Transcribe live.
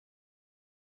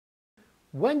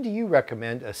When do you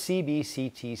recommend a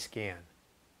CBCT scan?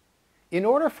 In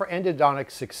order for endodontic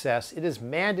success, it is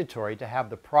mandatory to have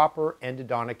the proper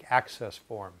endodontic access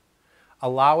form,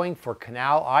 allowing for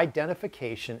canal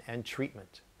identification and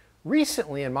treatment.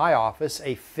 Recently in my office,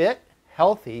 a fit,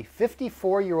 healthy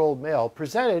 54-year-old male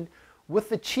presented with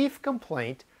the chief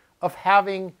complaint of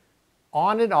having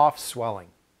on and off swelling.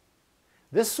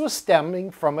 This was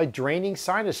stemming from a draining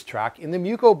sinus tract in the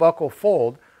mucobuccal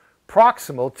fold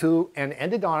proximal to an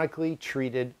endodontically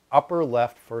treated upper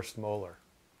left first molar.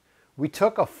 We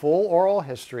took a full oral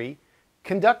history,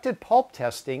 conducted pulp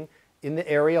testing in the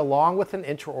area along with an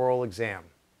intraoral exam.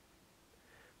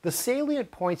 The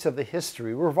salient points of the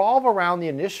history revolve around the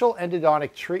initial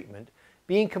endodontic treatment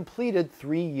being completed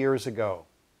 3 years ago.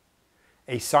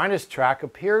 A sinus tract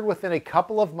appeared within a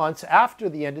couple of months after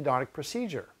the endodontic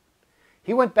procedure.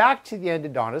 He went back to the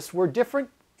endodontist where different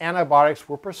antibiotics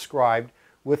were prescribed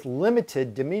with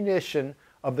limited diminution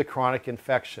of the chronic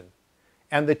infection,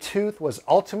 and the tooth was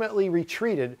ultimately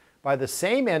retreated by the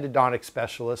same endodontic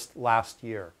specialist last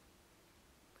year.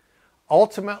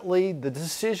 Ultimately, the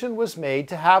decision was made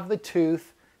to have the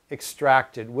tooth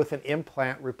extracted with an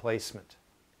implant replacement.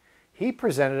 He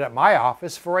presented at my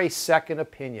office for a second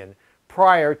opinion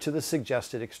prior to the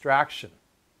suggested extraction.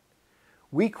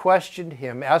 We questioned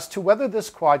him as to whether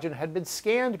this quadrant had been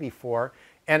scanned before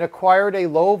and acquired a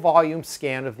low-volume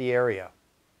scan of the area.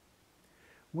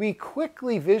 We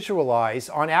quickly visualize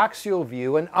on axial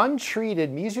view an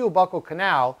untreated mesiobuccal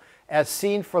canal as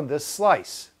seen from this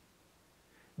slice.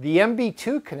 The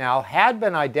MB2 canal had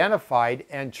been identified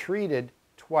and treated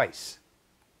twice.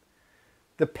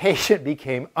 The patient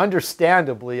became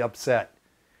understandably upset,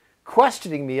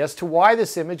 questioning me as to why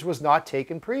this image was not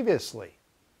taken previously.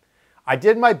 I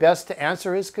did my best to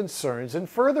answer his concerns and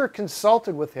further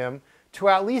consulted with him to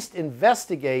at least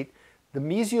investigate the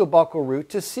mesiobuccal root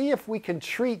to see if we can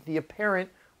treat the apparent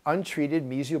untreated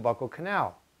mesiobuccal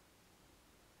canal.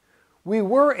 We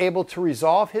were able to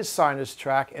resolve his sinus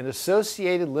tract and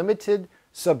associated limited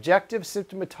subjective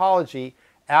symptomatology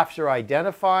after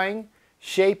identifying,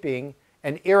 shaping,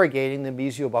 and irrigating the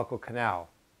mesiobuccal canal.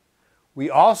 We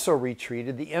also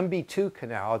retreated the MB2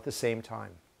 canal at the same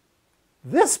time.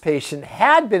 This patient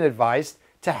had been advised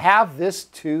to have this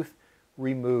tooth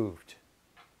removed.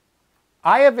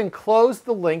 I have enclosed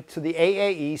the link to the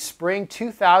AAE Spring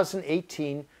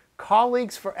 2018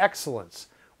 Colleagues for Excellence,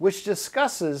 which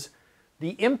discusses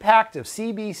the impact of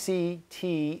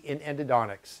CBCT in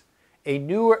endodontics, a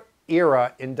new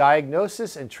era in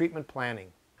diagnosis and treatment planning.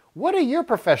 What are your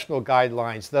professional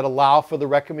guidelines that allow for the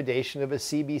recommendation of a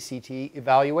CBCT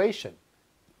evaluation?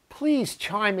 Please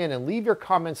chime in and leave your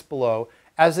comments below,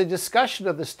 as a discussion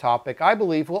of this topic I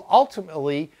believe will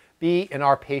ultimately be in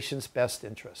our patients' best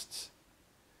interests.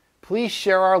 Please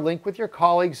share our link with your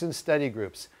colleagues and study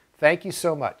groups. Thank you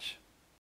so much.